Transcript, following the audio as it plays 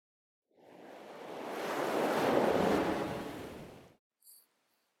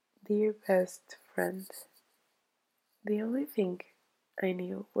Dear best friend, the only thing I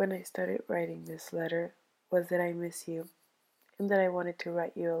knew when I started writing this letter was that I miss you and that I wanted to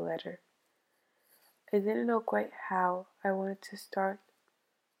write you a letter. I didn't know quite how I wanted to start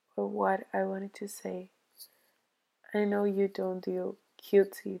or what I wanted to say. I know you don't do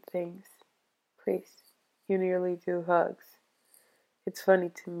cutesy things. Please, you nearly do hugs. It's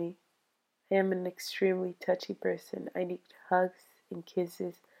funny to me. I am an extremely touchy person. I need hugs and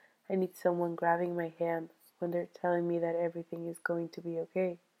kisses. I need someone grabbing my hand when they're telling me that everything is going to be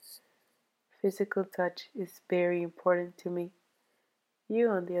okay. Physical touch is very important to me. You,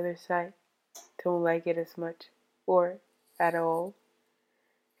 on the other side, don't like it as much, or at all.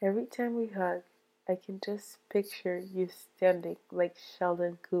 Every time we hug, I can just picture you standing like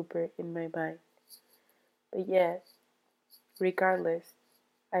Sheldon Cooper in my mind. But yet, regardless,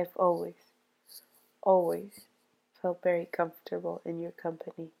 I've always felt very comfortable in your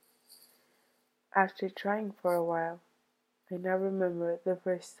company. After trying for a while, I now remember the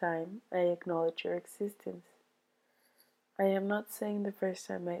first time I acknowledged your existence. I am not saying the first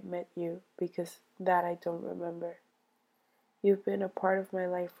time I met you because that I don't remember. You've been a part of my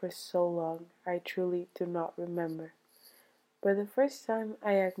life for so long, I truly do not remember. But the first time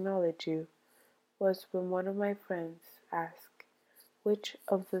I acknowledged you was when one of my friends asked which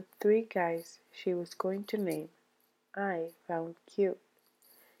of the three guys she was going to name I found cute.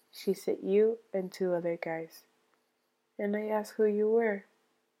 She said you and two other guys, and I asked who you were.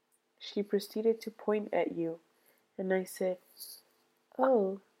 She proceeded to point at you, and I said,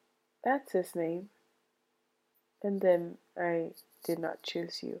 "Oh, that's his name." And then I did not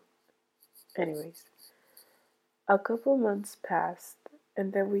choose you. Anyways, a couple months passed,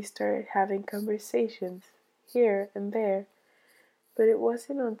 and then we started having conversations here and there, but it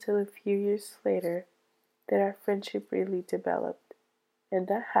wasn't until a few years later that our friendship really developed. And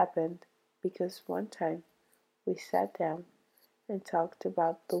that happened because one time we sat down and talked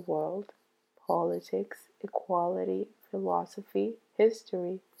about the world, politics, equality, philosophy,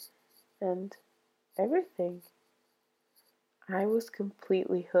 history, and everything. I was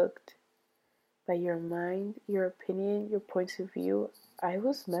completely hooked by your mind, your opinion, your points of view. I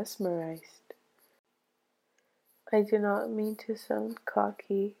was mesmerized. I do not mean to sound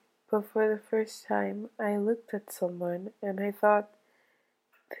cocky, but for the first time I looked at someone and I thought,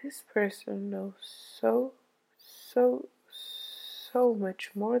 this person knows so, so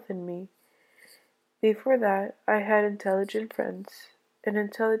much more than me. Before that, I had intelligent friends and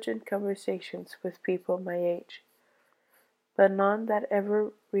intelligent conversations with people my age, but none that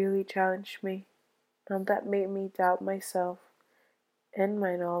ever really challenged me, none that made me doubt myself and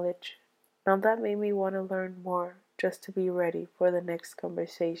my knowledge, none that made me want to learn more just to be ready for the next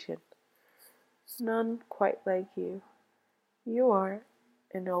conversation. None quite like you. You are,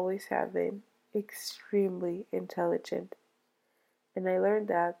 and always have been, extremely intelligent. And I learned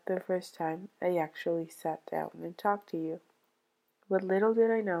that the first time I actually sat down and talked to you. But little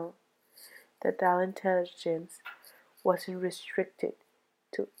did I know that that intelligence wasn't restricted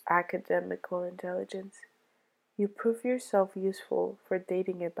to academical intelligence. You prove yourself useful for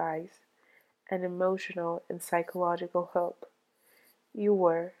dating advice and emotional and psychological help. You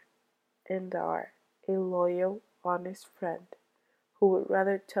were, and are, a loyal, honest friend who would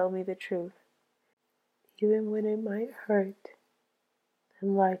rather tell me the truth, even when it might hurt,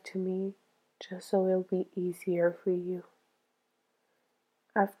 than lie to me just so it'll be easier for you.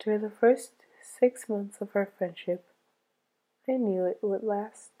 After the first 6 months of our friendship, I knew it would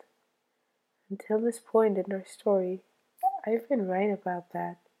last. Until this point in our story, I've been right about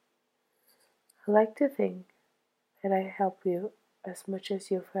that. I like to think that I help you as much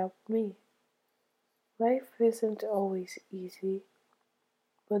as you've helped me. Life isn't always easy,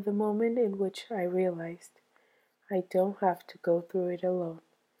 but the moment in which I realized I don't have to go through it alone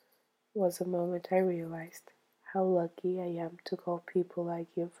was the moment I realized how lucky I am to call people like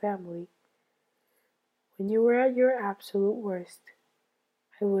you family. When you were at your absolute worst,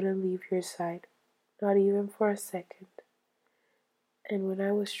 I wouldn't leave your side, not even for a second. And when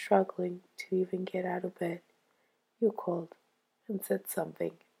I was struggling to even get out of bed, you called and said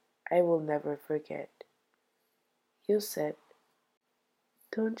something I will never forget. You said,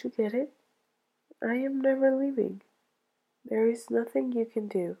 "Don't you get it? I am never leaving. There is nothing you can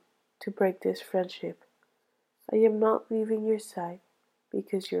do to break this friendship. I am not leaving your side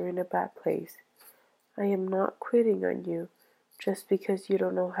because you're in a bad place. I am not quitting on you just because you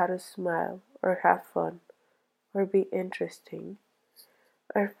don't know how to smile or have fun or be interesting.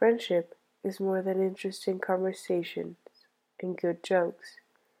 Our friendship is more than interesting conversations and good jokes.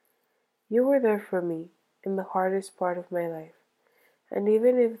 You were there for me in the hardest part of my life, And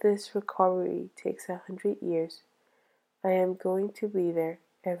even if this recovery takes 100 years, I am going to be there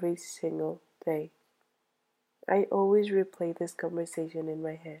every single day. I always replay this conversation in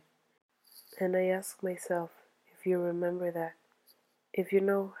my head, and I ask myself if you remember that, if you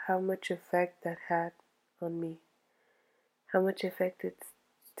know how much effect that had on me, how much effect it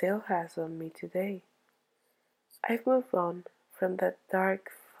still has on me today. I've moved on from that dark,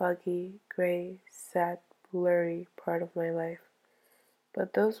 foggy, gray, sad, blurry part of my life,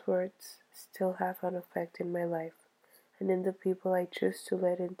 but those words still have an effect in my life and in the people I choose to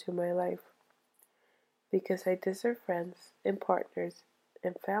let into my life, because I deserve friends and partners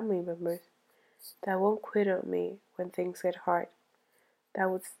and family members that won't quit on me when things get hard, that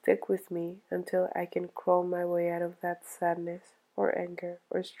would stick with me until I can crawl my way out of that sadness or anger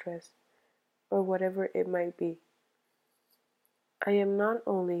or stress or whatever it might be. I am not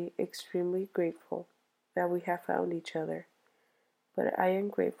only extremely grateful that we have found each other, but I am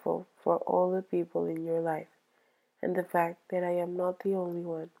grateful for all the people in your life and the fact that I am not the only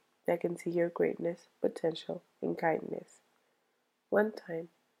one that can see your greatness, potential, and kindness. One time,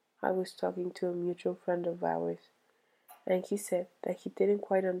 I was talking to a mutual friend of ours, and he said that he didn't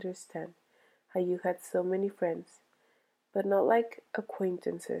quite understand how you had so many friends, but not like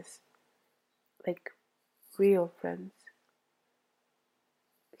acquaintances, like real friends.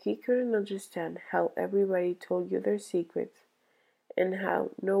 He couldn't understand how everybody told you their secrets and how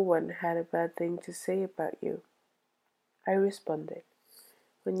no one had a bad thing to say about you. I responded,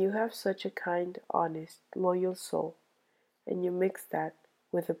 when you have such a kind, honest, loyal soul, and you mix that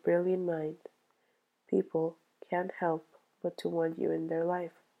with a brilliant mind, people can't help but to want you in their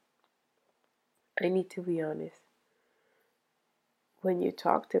life. I need to be honest. When you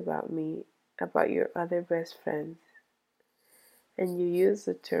talked about me, about your other best friends, and you used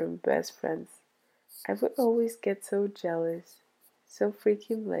the term best friends, I would always get so jealous, so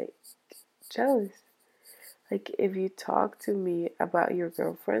freaking like jealous. Like if you talked to me about your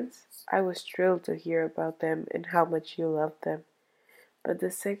girlfriends, I was thrilled to hear about them and how much you loved them. But the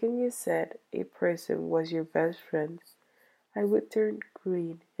second you said a person was your best friend, I would turn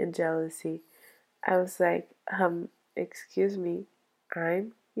green in jealousy. I was like, excuse me,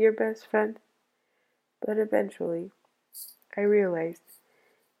 I'm your best friend? But eventually, I realized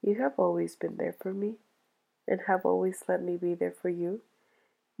you have always been there for me and have always let me be there for you.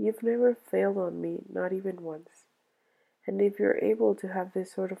 You've never failed on me, not even once. And if you're able to have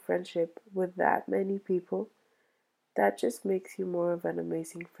this sort of friendship with that many people, that just makes you more of an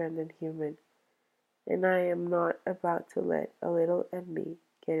amazing friend and human. And I am not about to let a little envy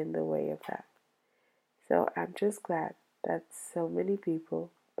get in the way of that. So I'm just glad that so many people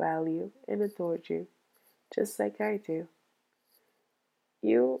value and adore you, just like I do.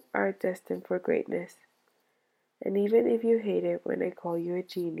 You are destined for greatness. And even if you hate it when I call you a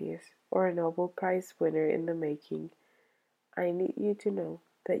genius or a Nobel Prize winner in the making, I need you to know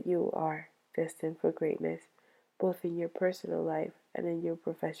that you are destined for greatness, both in your personal life and in your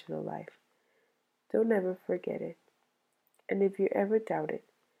professional life. Don't ever forget it. And if you ever doubt it,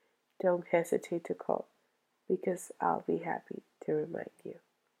 don't hesitate to call, because I'll be happy to remind you.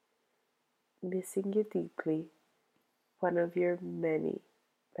 Missing you deeply, one of your many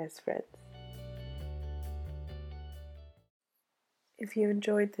best friends. If you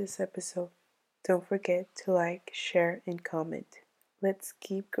enjoyed this episode, don't forget to like, share, and comment. Let's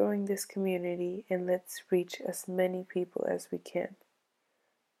keep growing this community and let's reach as many people as we can.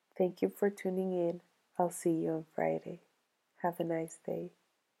 Thank you for tuning in. I'll see you on Friday. Have a nice day.